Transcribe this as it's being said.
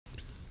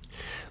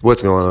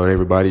What's going on,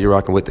 everybody? You're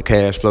rocking with the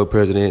Cash Flow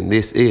President.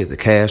 This is the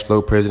Cash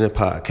Flow President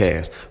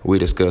Podcast, where we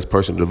discuss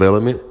personal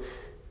development,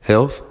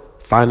 health,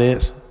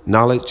 finance,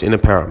 knowledge, and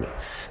empowerment.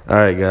 All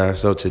right,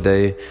 guys. So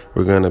today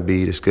we're going to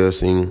be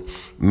discussing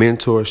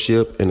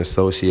mentorship and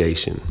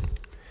association.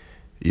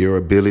 Your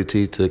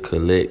ability to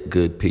collect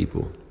good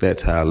people.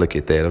 That's how I look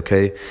at that,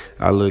 okay?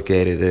 I look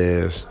at it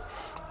as,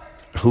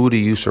 who do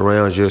you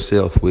surround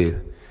yourself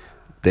with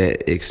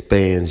that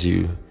expands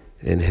you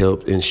and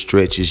helps and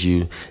stretches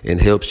you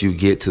and helps you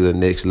get to the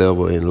next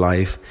level in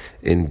life,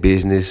 in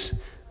business,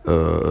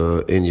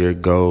 in your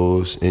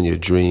goals, in your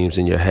dreams,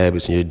 in your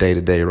habits, in your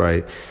day-to-day,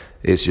 right?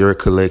 It's your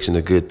collection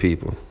of good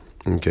people,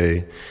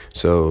 okay?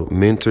 So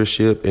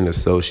mentorship and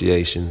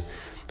association.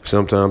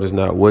 Sometimes it's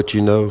not what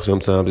you know.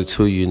 Sometimes it's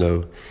who you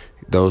know.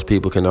 Those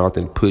people can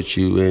often put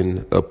you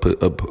in a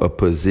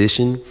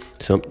position.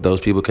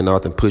 Those people can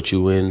often put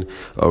you in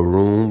a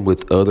room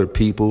with other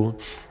people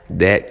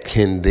that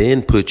can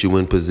then put you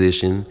in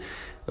position.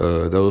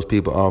 Those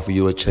people offer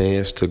you a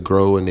chance to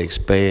grow and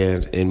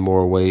expand in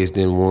more ways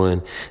than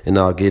one. And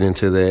I'll get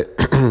into that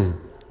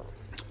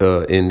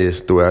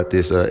throughout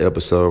this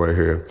episode right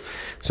here.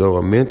 So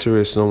a mentor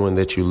is someone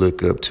that you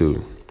look up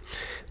to,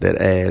 that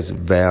adds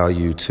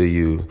value to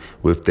you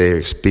with their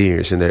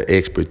experience and their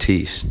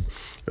expertise.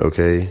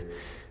 Okay,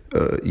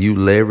 you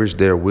leverage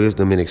their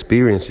wisdom and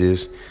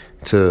experiences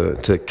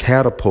to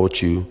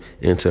catapult you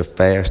into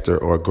faster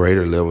or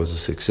greater levels of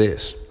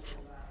success.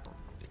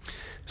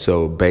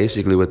 So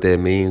basically what that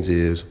means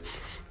is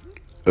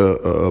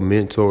a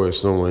mentor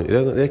is someone,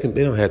 they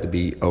don't have to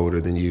be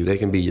older than you. They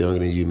can be younger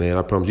than you, man.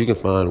 I promise you can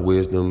find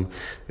wisdom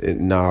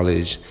and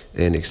knowledge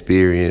and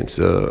experience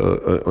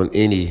on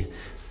any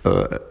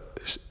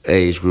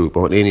age group,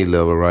 on any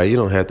level, right? You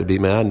don't have to be,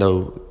 man. I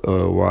know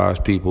wise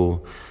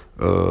people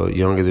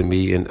younger than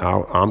me, and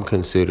I'm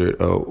considered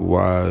a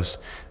wise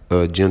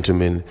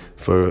gentleman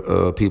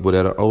for people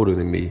that are older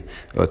than me,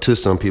 to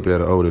some people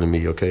that are older than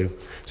me, okay?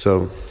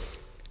 So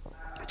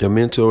a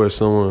mentor is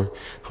someone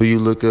who you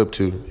look up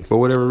to for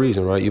whatever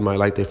reason, right? You might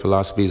like their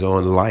philosophies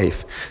on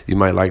life. You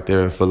might like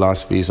their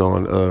philosophies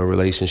on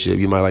relationship.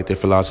 You might like their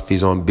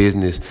philosophies on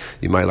business.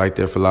 You might like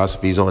their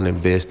philosophies on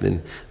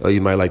investing.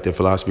 You might like their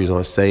philosophies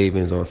on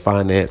savings, on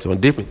finance,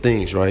 on different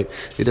things, right?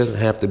 It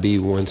doesn't have to be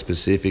one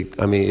specific.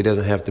 It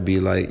doesn't have to be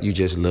like you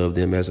just love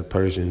them as a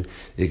person.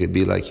 It could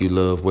be like you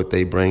love what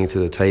they bring to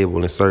the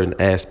table in certain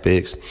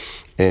aspects.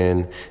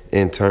 And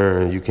in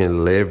turn, you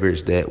can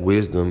leverage that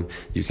wisdom.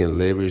 You can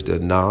leverage the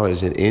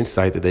knowledge and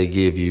insight that they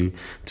give you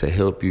to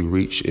help you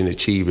reach and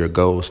achieve your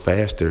goals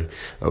faster.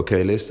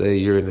 Okay, let's say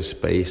you're in a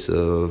space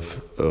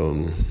of,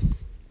 I'm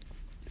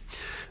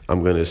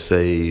going to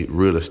say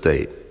real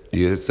estate.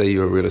 Let's say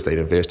you're a real estate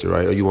investor,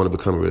 right? Or you want to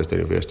become a real estate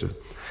investor.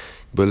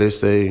 But let's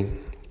say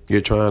you're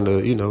trying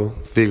to,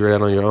 figure it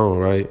out on your own,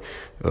 right?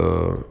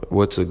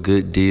 What's a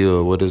good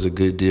deal? What does a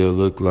good deal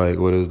look like?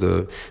 What is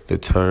the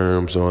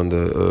terms on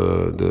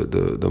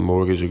the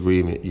mortgage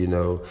agreement?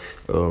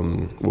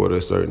 What are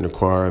certain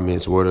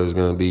requirements? What is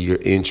going to be your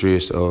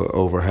interest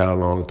over how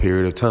long a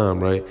period of time,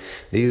 right?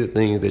 These are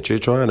things that you're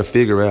trying to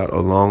figure out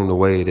along the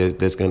way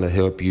that's going to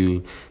help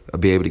you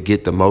be able to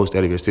get the most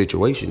out of your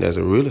situation as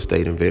a real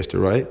estate investor,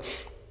 right?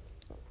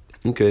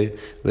 Okay,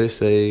 let's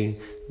say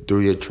through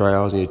your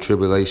trials and your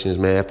tribulations,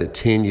 man, after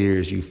 10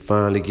 years, you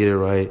finally get it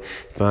right,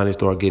 finally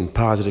start getting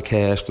positive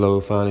cash flow,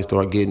 finally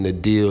start getting the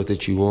deals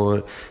that you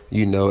want,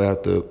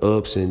 after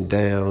ups and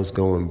downs,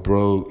 going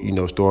broke,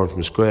 starting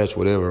from scratch,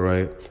 whatever,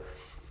 right?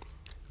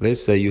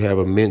 Let's say you have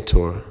a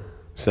mentor,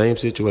 same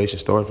situation,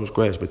 starting from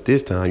scratch, but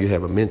this time you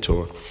have a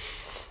mentor.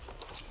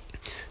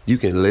 You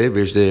can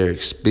leverage their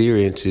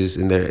experiences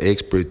and their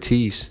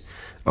expertise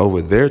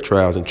over their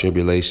trials and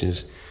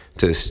tribulations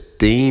to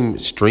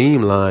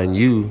streamline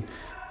you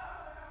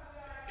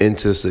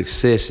into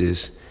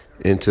successes,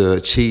 into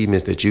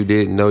achievements that you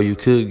didn't know you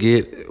could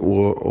get,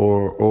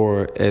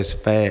 or as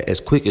fast, as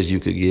quick as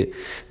you could get,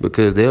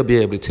 because they'll be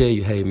able to tell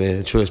you, hey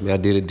man, trust me, I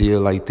did a deal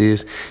like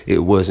this. It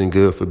wasn't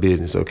good for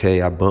business.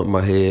 Okay, I bumped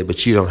my head,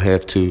 but you don't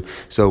have to.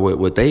 So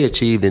what they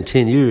achieved in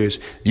 10 years,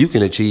 you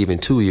can achieve in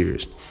 2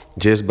 years.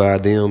 Just by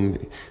them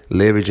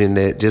leveraging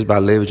that, just by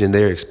leveraging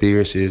their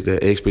experiences,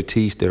 their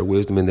expertise, their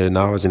wisdom, and their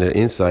knowledge and their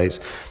insights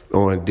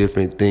on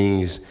different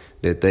things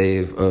that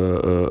they've,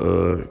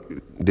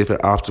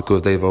 different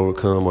obstacles they've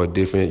overcome, or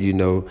different,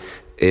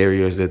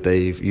 areas that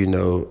they've,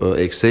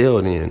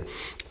 excelled in.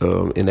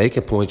 And they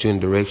can point you in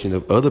the direction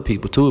of other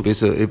people too.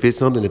 If it's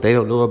something that they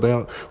don't know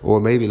about,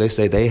 or maybe let's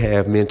say they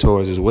have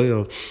mentors as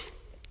well.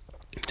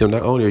 So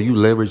not only are you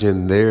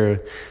leveraging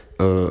their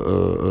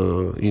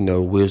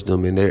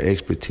wisdom and their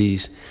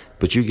expertise,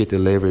 but you get to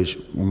leverage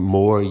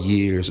more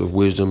years of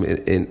wisdom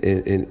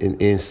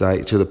and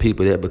insight to the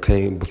people that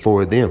became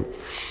before them.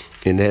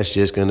 And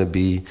that's going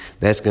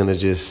to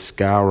just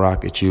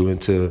skyrocket you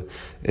into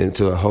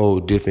a whole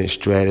different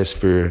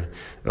stratosphere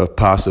of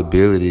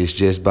possibilities,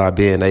 just by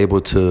being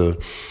able to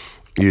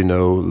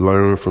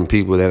learn from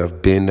people that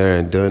have been there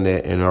and done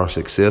that and are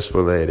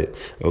successful at it.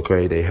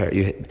 Okay,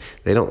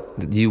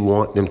 you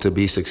want them to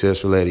be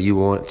successful at it. You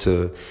want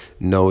to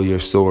know your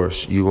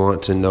source. You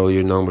want to know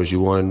your numbers.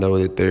 You want to know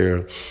that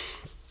they're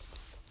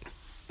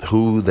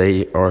who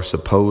they are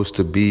supposed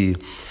to be.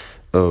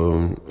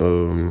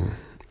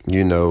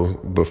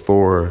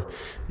 Before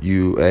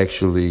you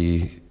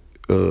actually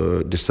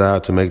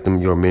decide to make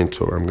them your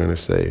mentor, I'm gonna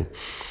say,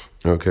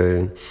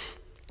 okay.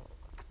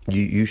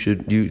 You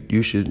should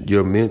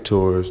your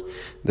mentors,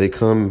 they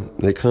come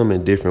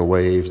in different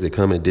waves, they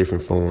come in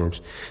different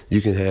forms.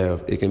 It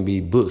can be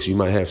books. You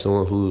might have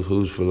someone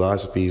whose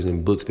philosophies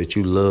and books that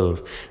you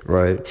love,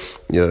 right?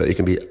 It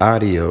can be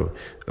audio.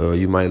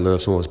 You might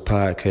love someone's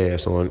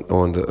podcast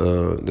on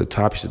the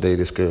topics that they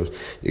discuss.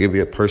 It can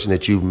be a person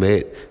that you've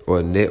met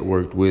or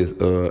networked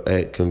with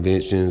at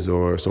conventions,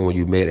 or someone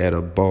you met at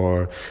a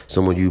bar,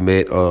 someone you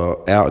met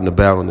out and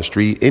about on the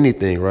street,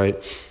 anything,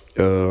 right?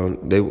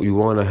 You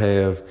want to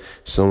have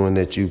someone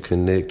that you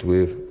connect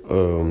with,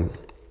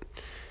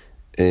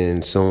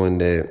 and someone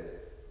that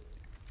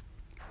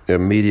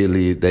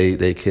immediately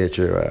they catch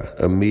your eye.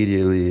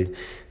 Immediately,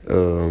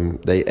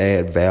 they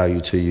add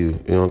value to you.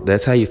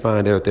 That's how you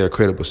find out if they're a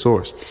credible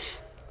source.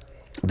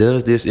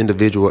 Does this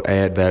individual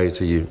add value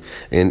to you?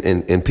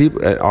 And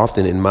people,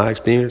 often in my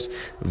experience,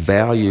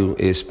 value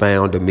is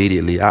found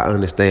immediately. I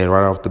understand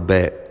right off the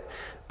bat.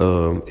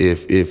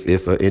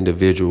 If an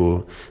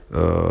individual,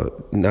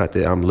 not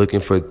that I'm looking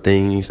for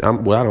things,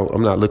 I'm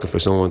not looking for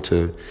someone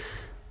to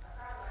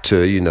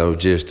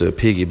just to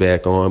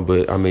piggyback on,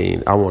 but I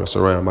mean, I want to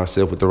surround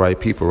myself with the right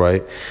people,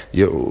 right?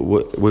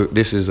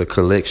 This is a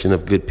collection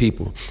of good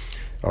people.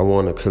 I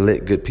want to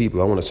collect good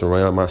people. I want to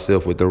surround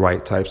myself with the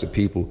right types of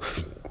people,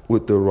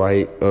 with the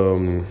right,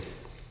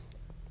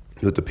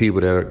 with the people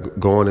that are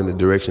going in the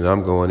direction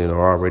I'm going in,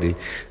 or already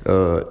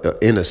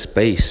in a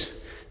space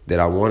that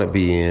I want to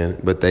be in,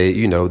 but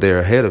they're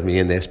ahead of me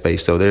in that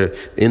space. So they're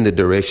in the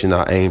direction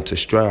I aim to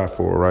strive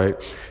for, right?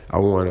 I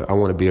want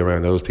to be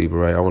around those people,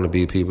 right? I want to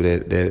be people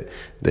that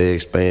they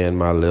expand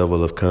my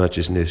level of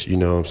consciousness. You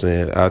know what I'm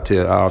saying? I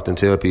often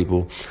tell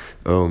people,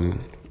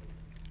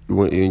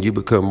 when you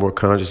become more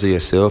conscious of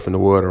yourself and the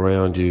world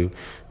around you,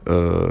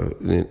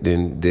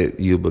 then that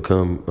you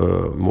become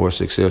more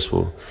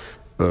successful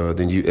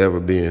than you ever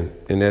been.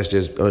 And that's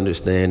just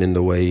understanding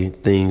the way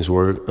things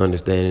work,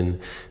 understanding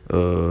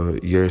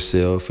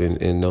yourself,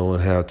 and knowing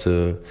how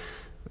to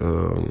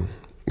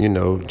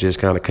just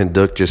kind of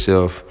conduct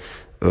yourself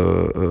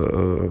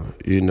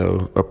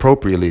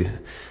appropriately,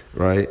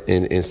 right,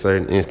 in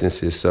certain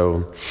instances.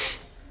 So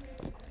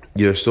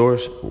your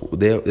source,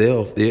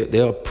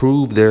 they'll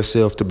prove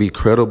themselves to be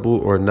credible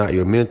or not.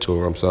 Your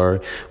mentor,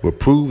 will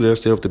prove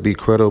themselves to be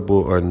credible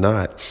or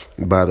not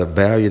by the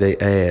value they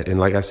add. And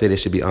like I said, it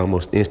should be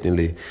almost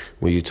instantly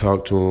when you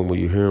talk to them,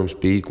 when you hear them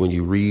speak, when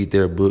you read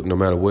their book, no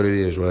matter what it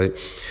is, right?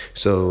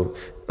 So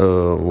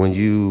when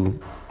you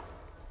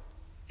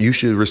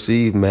should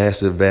receive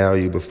massive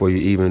value before you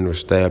even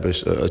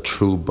establish a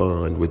true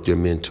bond with your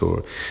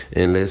mentor.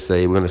 And let's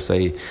say, we're going to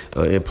say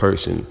in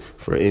person,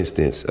 for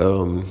instance,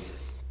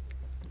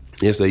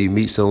 let's say you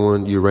meet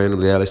someone, you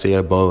randomly out, let's say at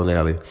a bowling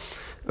alley,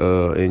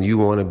 and you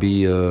want to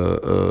be,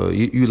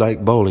 you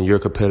like bowling, you're a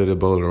competitive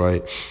bowler,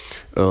 right?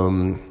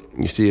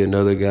 You see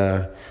another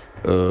guy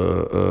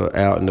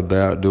out and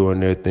about doing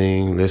their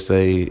thing. Let's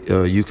say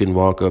you can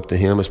walk up to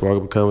him and spark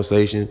up a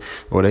conversation,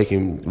 or they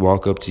can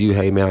walk up to you,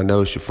 hey man, I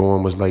noticed your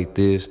form was like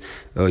this.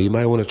 You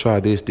might want to try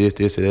this, or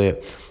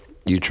that.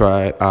 You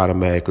try it,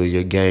 automatically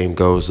your game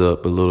goes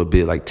up a little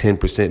bit, like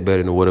 10%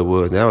 better than what it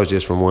was. That was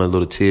just from one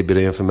little tidbit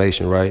of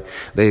information, right?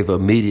 They've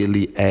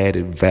immediately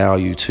added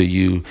value to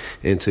you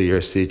into your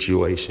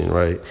situation,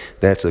 right?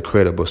 That's a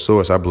credible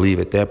source. I believe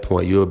at that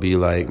point you'll be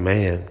like,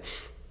 man,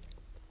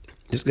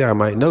 this guy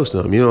might know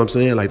something, you know what I'm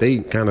saying? Like they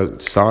kind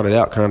of sought it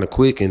out kind of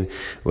quick, and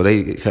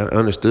they kind of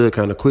understood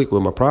kind of quick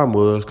what my problem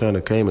was, kind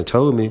of came and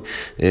told me,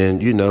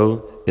 and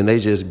and they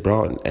just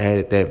brought and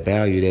added that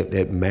value,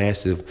 that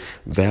massive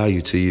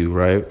value to you,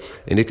 right?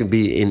 And it can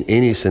be in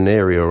any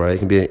scenario, right? It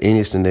can be in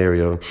any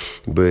scenario,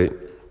 but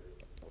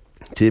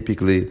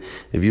typically,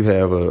 if you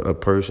have a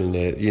person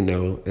that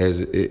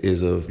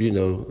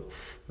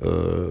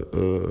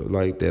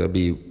like that'll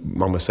be, I'm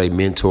gonna say,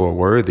 mentor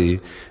worthy,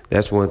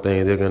 that's one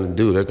thing they're gonna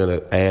do. They're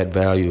gonna add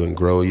value and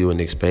grow you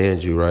and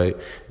expand you, right?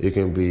 It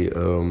can be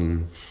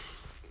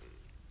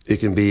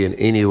in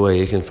any way.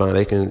 You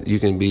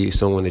can be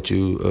someone that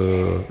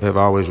you have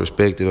always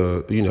respected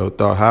or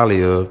thought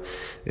highly of,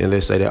 and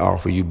let's say they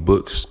offer you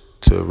books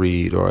to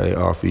read, or they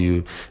offer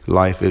you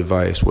life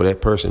advice. Well,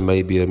 that person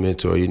may be a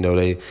mentor.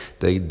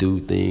 They do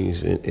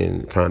things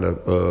and kind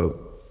of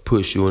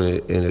push you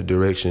in a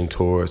direction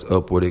towards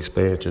upward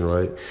expansion,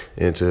 right?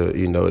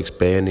 Into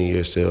expanding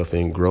yourself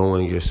and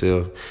growing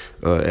yourself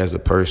as a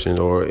person,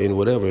 or in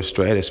whatever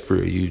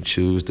stratosphere you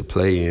choose to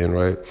play in,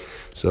 right?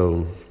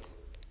 So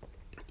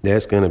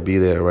that's gonna be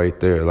that right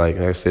there. Like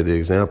I said, the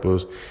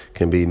examples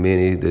can be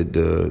many.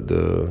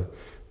 The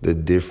the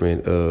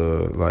different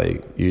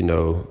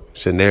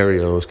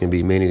scenarios can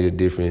be many of the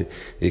different.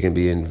 It can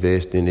be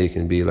investing, it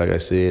can be, like I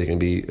said, it can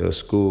be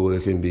school,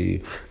 it can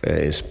be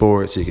in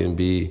sports, it can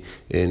be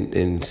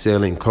in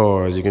selling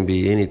cars, it can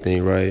be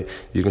anything, right?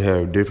 You can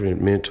have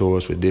different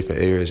mentors for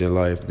different areas in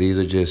life. These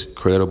are just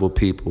credible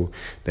people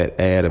that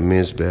add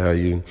immense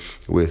value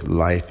with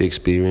life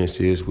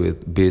experiences,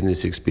 with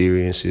business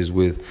experiences,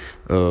 with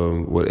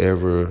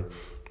whatever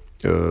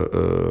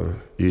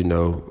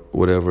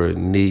whatever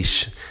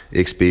niche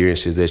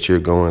experiences that you're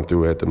going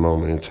through at the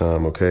moment in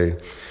time, okay?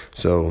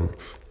 So,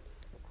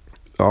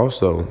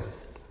 also,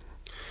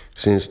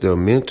 since the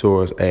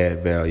mentors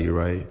add value,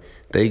 right?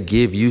 They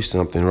give you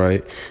something,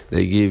 right?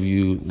 They give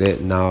you that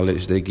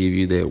knowledge. They give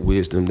you that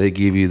wisdom. They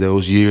give you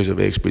those years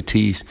of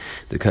expertise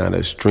to kind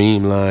of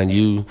streamline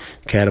you,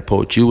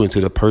 catapult you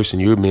into the person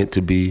you're meant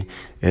to be,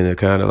 and to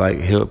kind of like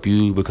help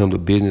you become the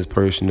business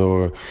person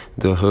or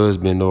the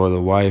husband or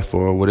the wife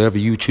or whatever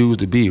you choose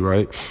to be,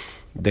 right?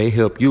 They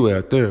help you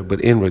out there.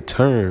 But in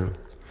return,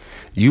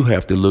 you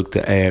have to look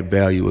to add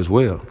value as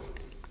well.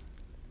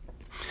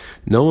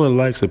 No one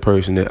likes a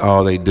person that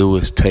all they do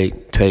is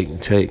take,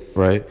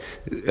 right?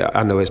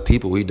 I know as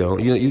people, we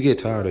don't. You get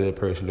tired of that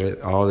person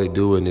that all they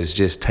doing is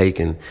just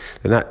taking.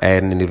 They're not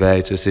adding any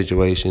value to the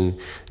situation.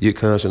 You're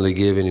constantly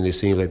giving, and it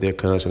seems like they're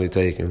constantly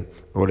taking,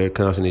 or they're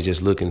constantly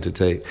just looking to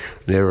take,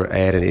 never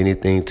adding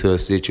anything to a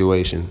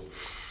situation.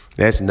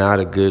 That's not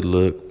a good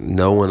look.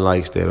 No one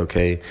likes that,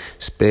 okay?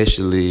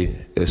 Especially,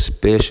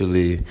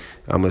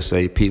 I'm going to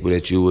say people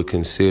that you would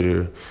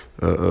consider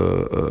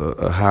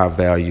a high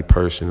value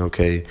person,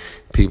 okay?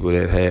 People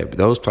that have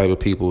those type of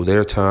people,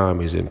 their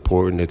time is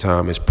important, their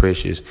time is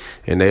precious,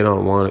 and they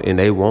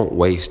won't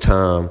waste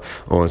time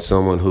on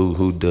someone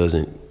who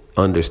doesn't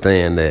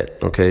understand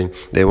that, okay?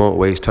 They won't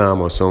waste time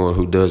on someone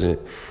who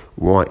doesn't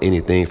want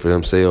anything for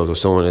themselves, or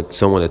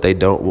someone that they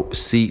don't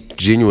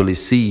genuinely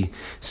see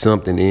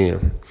something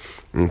in.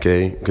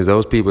 Okay, because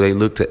those people, they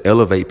look to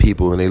elevate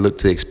people and they look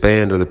to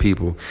expand other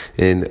people,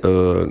 and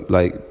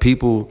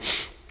people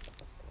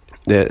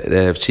that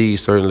have achieved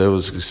certain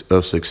levels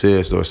of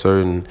success, or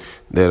certain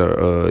that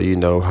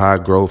are high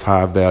growth,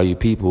 high value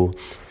people,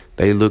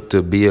 they look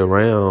to be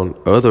around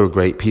other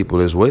great people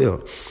as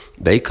well.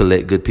 They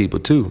collect good people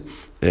too,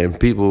 and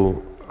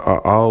people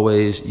are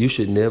always, you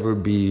should never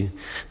be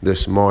the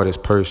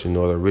smartest person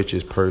or the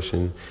richest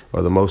person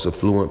or the most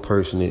affluent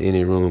person in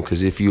any room,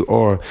 because if you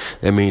are,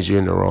 that means you're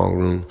in the wrong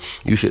room.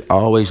 You should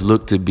always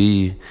look to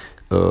be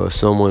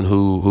someone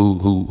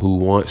who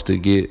wants to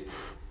get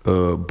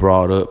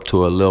brought up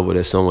to a level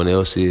that someone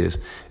else is.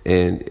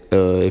 And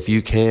if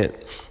you can't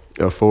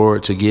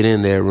afford to get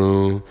in that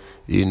room,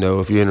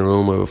 if you're in a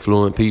room of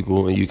affluent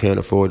people and you can't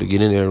afford to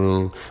get in that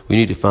room, we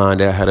need to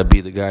find out how to be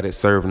the guy that's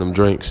serving them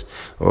drinks,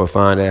 or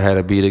find out how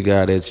to be the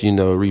guy that's,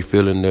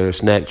 refilling their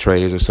snack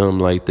trays or something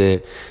like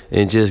that,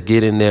 and just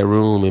get in that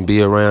room and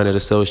be around that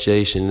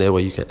association. That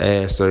way you can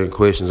ask certain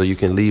questions, or you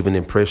can leave an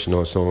impression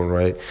on someone,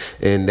 right?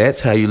 And that's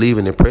how you leave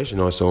an impression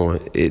on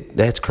someone.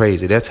 That's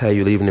crazy. That's how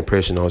you leave an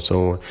impression on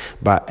someone,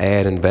 by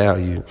adding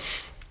value.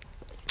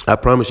 I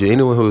promise you,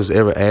 anyone who's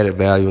ever added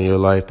value in your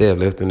life, they have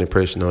left an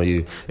impression on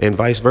you, and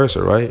vice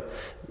versa, right?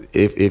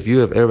 If you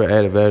have ever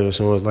added value in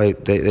someone's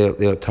life,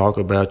 they'll talk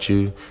about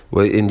you.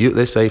 Well, and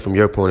let's say from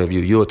your point of view,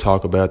 you'll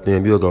talk about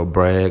them. You'll go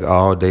brag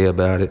all day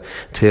about it.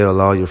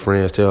 Tell all your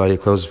friends, tell all your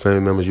closest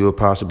family members. You'll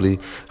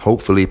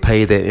hopefully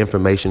pay that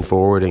information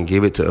forward and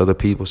give it to other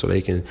people so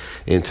they can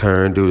in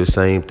turn do the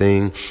same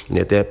thing. And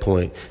at that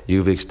point,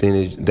 they've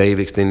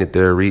extended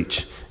their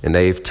reach, and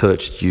they've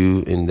touched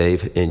you,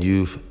 and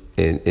you've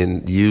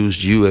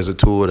used you as a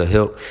tool to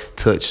help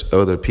touch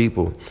other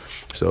people.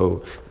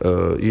 So,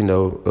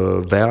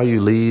 value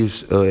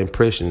leaves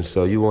impressions.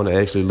 So you want to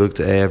actually look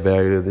to add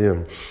value to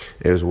them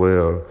as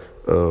well.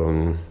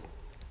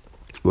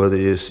 Whether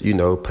it's,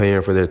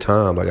 paying for their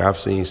time. Like, I've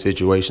seen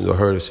situations or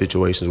heard of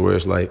situations where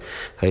it's like,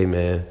 hey,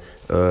 man,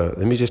 let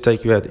me just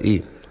take you out to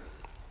eat.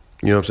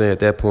 You know what I'm saying? At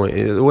that point,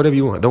 whatever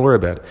you want, don't worry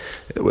about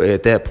it.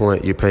 At that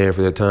point, you're paying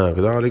for their time,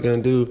 because all they're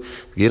going to do,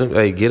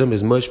 get them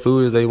as much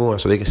food as they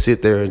want, so they can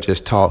sit there and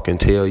just talk and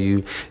tell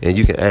you, and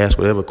you can ask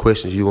whatever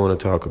questions you want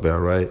to talk about,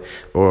 right?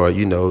 Or,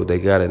 they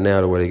got it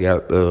now to where they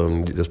got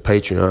those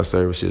Patreon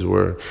services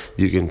where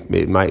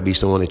it might be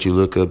someone that you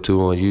look up to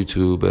on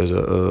YouTube as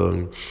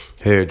a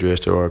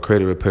hairdresser or a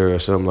credit repair or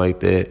something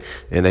like that,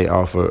 and they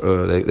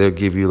offer they'll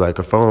give you like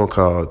a phone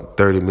call,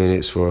 30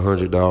 minutes for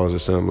 $100 or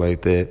something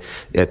like that.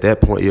 At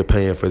that point, you're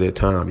paying for their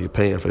time, you're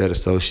paying for that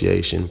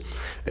association,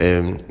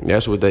 and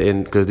that's what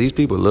because these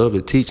people love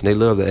to teach and they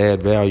love to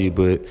add value,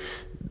 but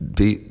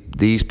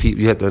these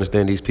people, you have to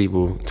understand, these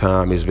people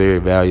time is very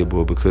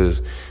valuable,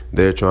 because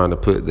they're trying to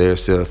put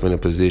themselves in a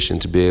position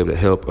to be able to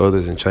help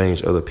others and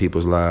change other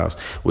people's lives,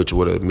 which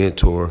what a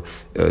mentor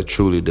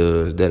truly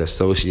does. That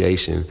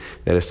association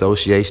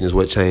is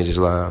what changes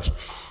lives.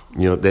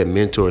 That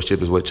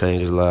mentorship is what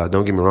changes lives.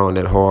 Don't get me wrong,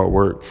 that hard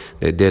work,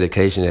 that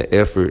dedication, that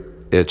effort,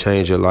 it'll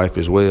change your life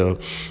as well.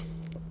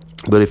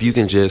 But if you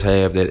can just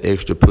have that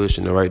extra push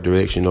in the right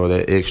direction, or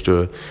that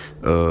extra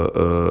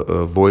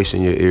voice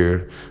in your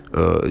ear,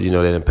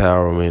 that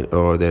empowerment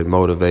or that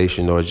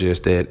motivation or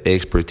just that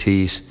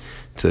expertise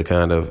to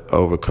kind of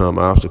overcome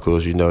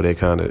obstacles, it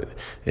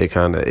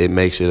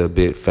makes it a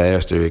bit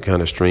faster. It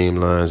kind of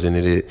streamlines, and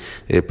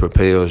it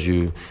propels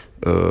you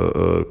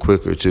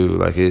quicker too.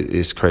 Like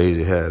it's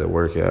crazy how to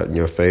work out in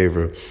your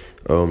favor.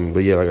 But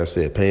yeah, like I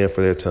said, paying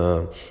for their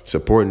time,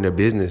 supporting their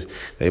business.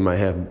 They might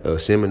have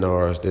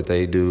seminars that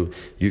they do.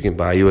 You can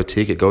buy you a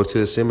ticket, go to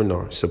the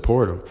seminar,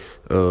 support them.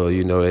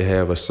 They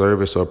have a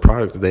service or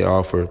product that they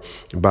offer.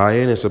 Buy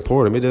in and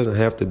support them. It doesn't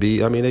have to be.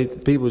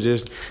 People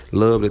just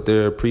love that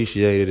they're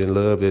appreciated and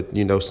love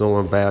that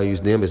someone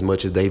values them as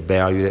much as they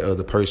value that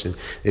other person.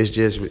 It's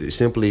just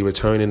simply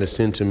returning a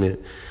sentiment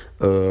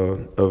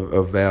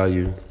of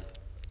value,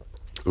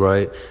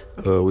 right?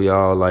 We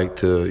all like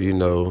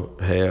to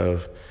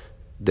have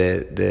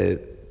that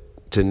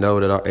to know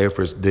that our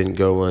efforts didn't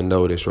go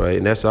unnoticed, right?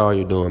 And that's all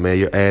you're doing, man.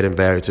 You're adding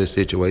value to the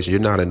situation.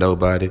 You're not a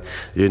nobody.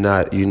 You're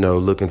not,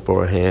 looking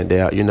for a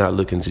handout. You're not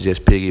looking to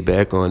just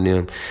piggyback on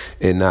them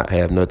and not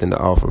have nothing to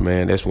offer,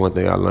 man. That's one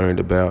thing I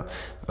learned about,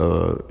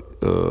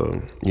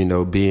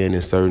 being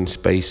in certain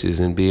spaces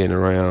and being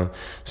around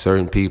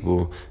certain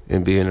people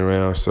and being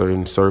around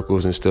certain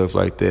circles and stuff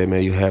like that,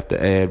 man. You have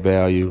to add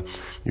value.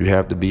 You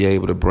have to be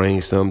able to bring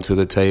something to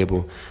the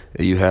table.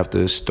 And you have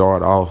to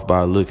start off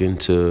by looking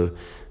to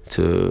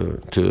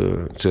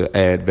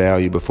add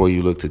value before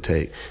you look to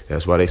take.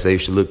 That's why they say you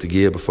should look to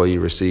give before you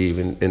receive,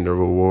 and the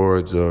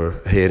rewards are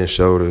head and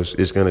shoulders.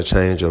 It's going to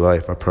change your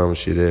life. I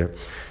promise you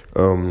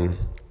that.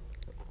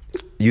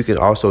 You can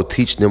also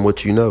teach them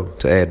what you know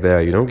to add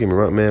value. Don't get me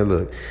wrong, man.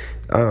 Look,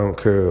 I don't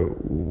care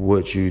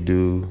what you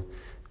do.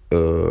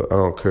 I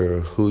don't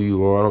care who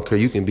you are. I don't care.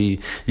 You can be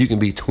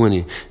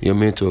 20. Your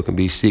mentor can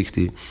be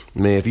 60.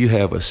 Man, if you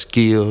have a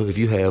skill, if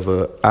you have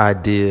an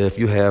idea, if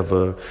you have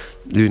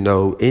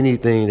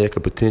anything that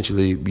could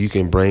potentially you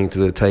can bring to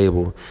the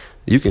table,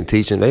 you can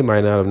teach them. They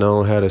might not have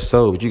known how to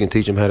sew, but you can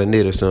teach them how to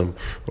knit or something.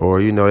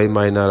 Or, they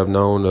might not have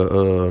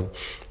known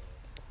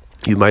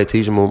you might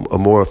teach them a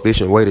more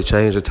efficient way to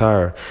change a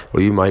tire,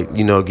 or you might,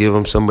 give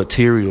them some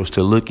materials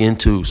to look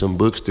into, some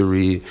books to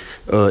read,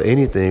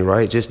 anything,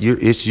 right?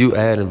 It's you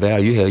adding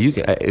value. Hell, you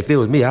can. If it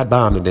was me, I'd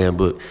buy them the damn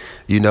book.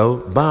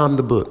 Buy them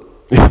the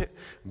book,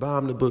 buy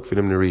them the book for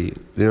them to read.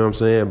 You know what I'm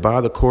saying? Buy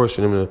the course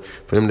for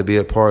them to be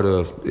a part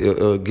of.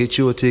 Get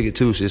you a ticket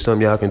too, so it's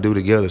something y'all can do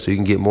together, so you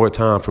can get more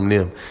time from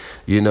them.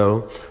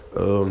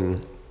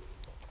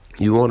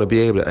 You want to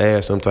be able to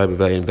add some type of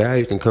value. And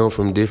value can come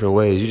from different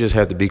ways. You just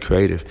have to be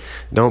creative.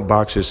 Don't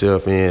box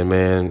yourself in,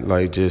 man.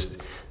 Like, just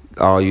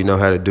all you know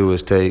how to do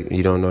is take.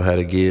 You don't know how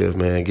to give,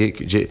 man. You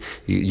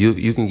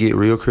can get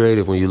real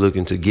creative when you're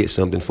looking to get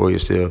something for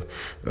yourself.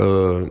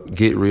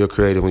 Get real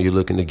creative when you're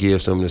looking to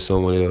give something to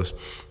someone else.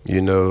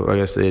 Like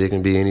I said, it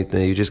can be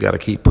anything. You just got to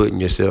keep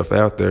putting yourself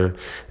out there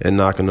and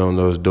knocking on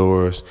those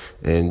doors,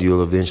 and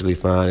you'll eventually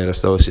find an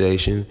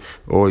association,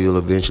 or you'll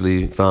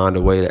eventually find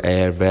a way to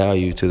add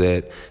value to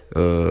that,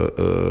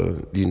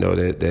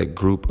 that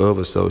group of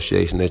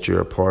association that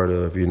you're a part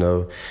of,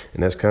 and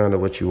that's kind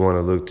of what you want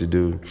to look to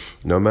do.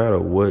 No matter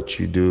what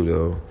you do,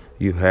 though,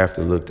 you have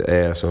to look to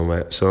add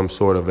some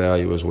sort of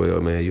value as well,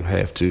 man. You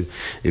have to.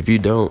 If you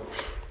don't,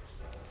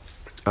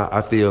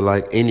 I feel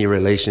like any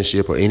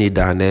relationship or any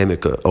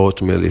dynamic could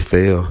ultimately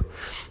fail,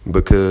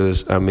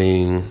 because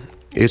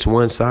it's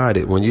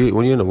one-sided. When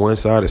you're in a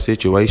one-sided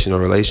situation or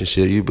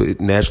relationship, you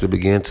naturally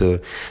begin to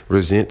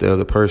resent the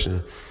other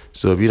person.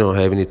 So if you don't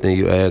have anything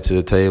you add to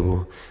the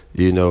table,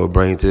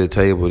 bring to the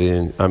table,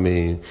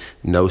 then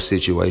no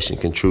situation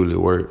can truly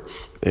work.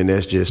 And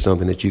that's just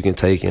something that you can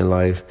take in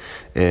life,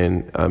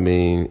 and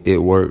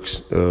it works.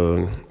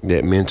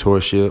 That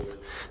mentorship,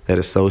 that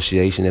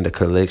association, and a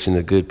collection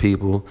of good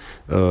people.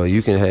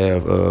 You can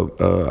have.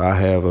 I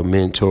have a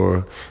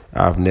mentor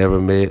I've never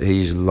met.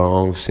 He's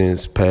long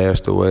since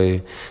passed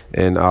away,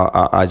 and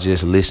I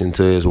just listened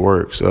to his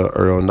works.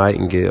 Earl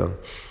Nightingale.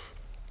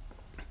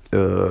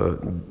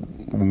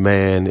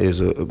 Man is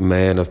a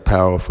man of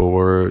powerful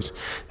words.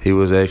 He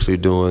was actually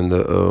doing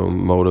the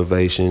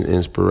motivation,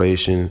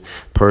 inspiration,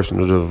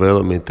 personal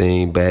development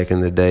thing back in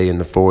the day in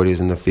the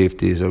 40s and the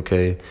 50s,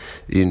 okay?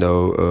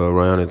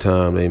 Around the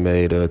time they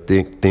made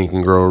Think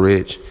and Grow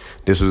Rich.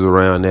 This was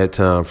around that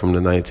time, from the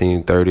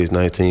 1930s,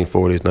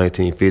 1940s,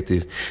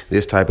 1950s.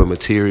 This type of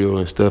material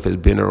and stuff has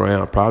been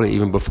around probably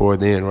even before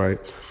then, right?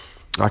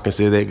 I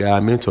consider that guy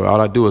a mentor. All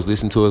I do is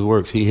listen to his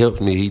works. He helps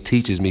me. He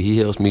teaches me. He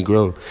helps me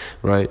grow,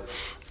 right?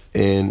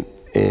 And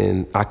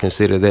I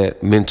consider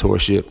that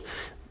mentorship.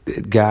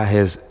 That guy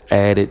has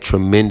added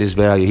tremendous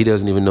value. He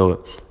doesn't even know it.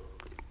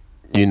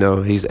 You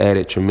know, he's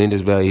added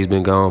tremendous value. He's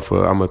been gone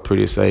for, I'm going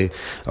to say,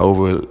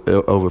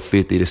 over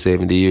 50 to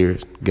 70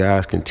 years.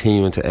 Guys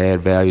continuing to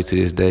add value to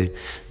this day.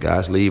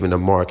 Guys leaving a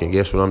mark. And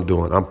guess what I'm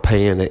doing? I'm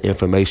paying the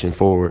information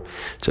forward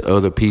to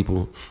other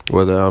people,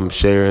 whether I'm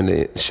sharing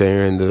the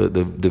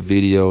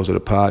videos or the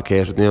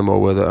podcast with them,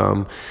 or whether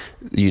I'm,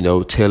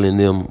 telling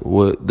them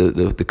what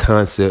the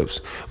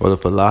concepts or the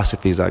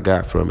philosophies I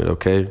got from it,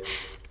 okay?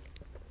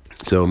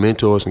 So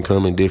mentors can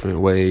come in different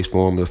ways,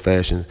 forms, or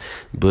fashions,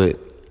 but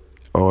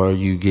are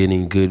you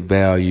getting good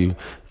value?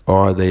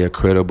 Are they a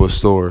credible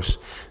source?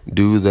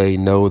 Do they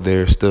know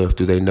their stuff?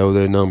 Do they know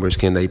their numbers?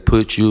 Can they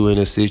put you in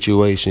a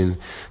situation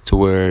to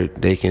where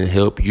they can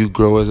help you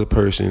grow as a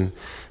person,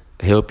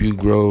 help you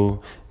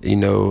grow,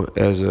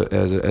 as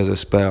a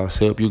spouse,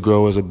 help you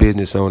grow as a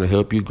business owner,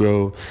 help you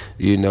grow,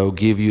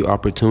 give you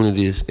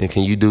opportunities, and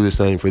can you do the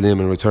same for them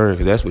in return?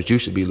 Because that's what you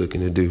should be looking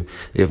to do.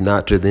 If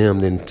not to them,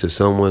 then to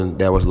someone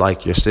that was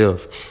like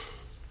yourself.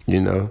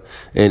 And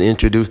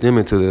introduce them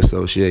into the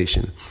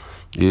association,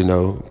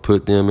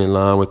 put them in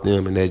line with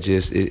them. And that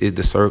just is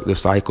the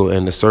cycle,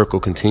 and the circle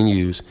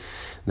continues.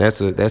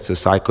 That's a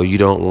cycle you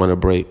don't want to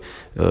break.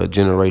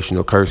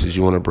 Generational curses,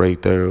 you want to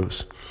break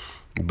those.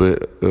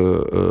 But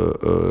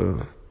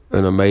an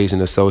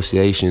amazing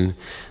association,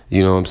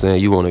 you know what I'm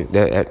saying? You want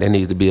that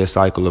needs to be a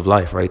cycle of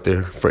life right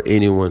there for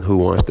anyone who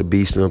wants to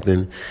be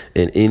something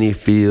in any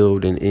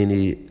field, in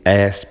any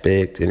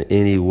aspect, in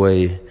any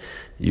way.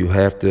 You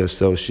have to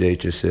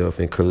associate yourself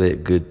and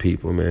collect good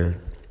people, man.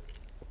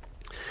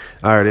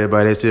 All right,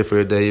 everybody, that's it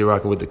for today. You're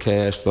rocking with the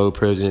Cash Flow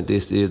President.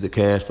 This is the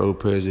Cash Flow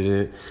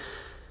President.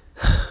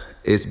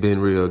 It's been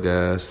real,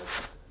 guys.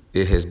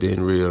 It has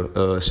been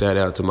real. Shout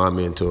out to my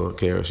mentor,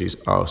 Kara. She's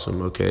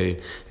awesome,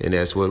 okay? And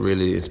that's what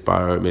really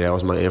inspired me. That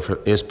was my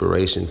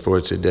inspiration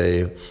for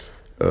today.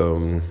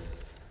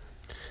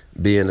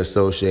 Being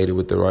associated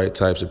with the right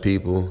types of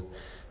people.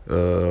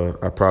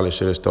 I probably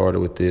should have started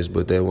with this,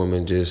 but that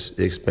woman just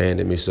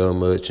expanded me so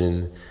much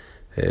and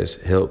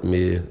has helped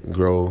me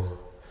grow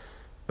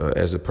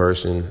as a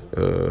person,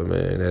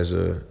 man, as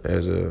a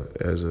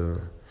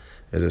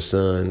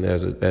son,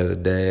 as a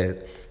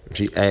dad.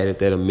 She added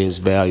that immense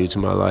value to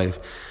my life,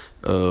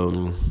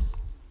 and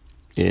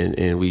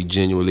we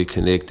genuinely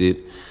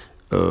connected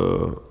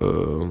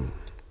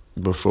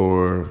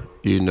before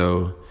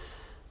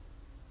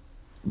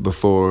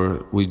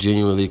we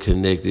genuinely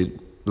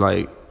connected,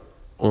 like,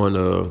 on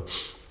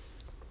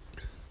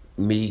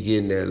me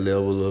getting that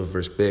level of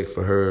respect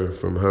for her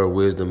from her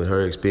wisdom and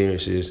her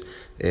experiences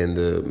and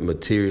the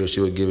material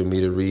she was giving me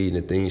to read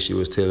and the things she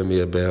was telling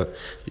me about.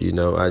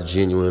 I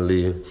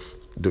genuinely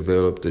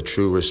developed the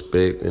true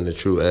respect and the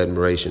true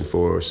admiration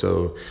for her.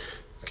 So,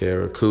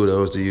 Kara,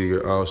 kudos to you.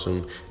 You're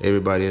awesome.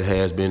 Everybody that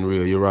has been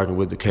real. You're rocking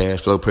with the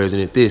Cash Flow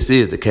President. This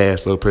is the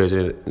Cash Flow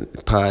President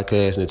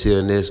podcast. And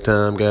until next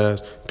time,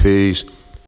 guys, peace.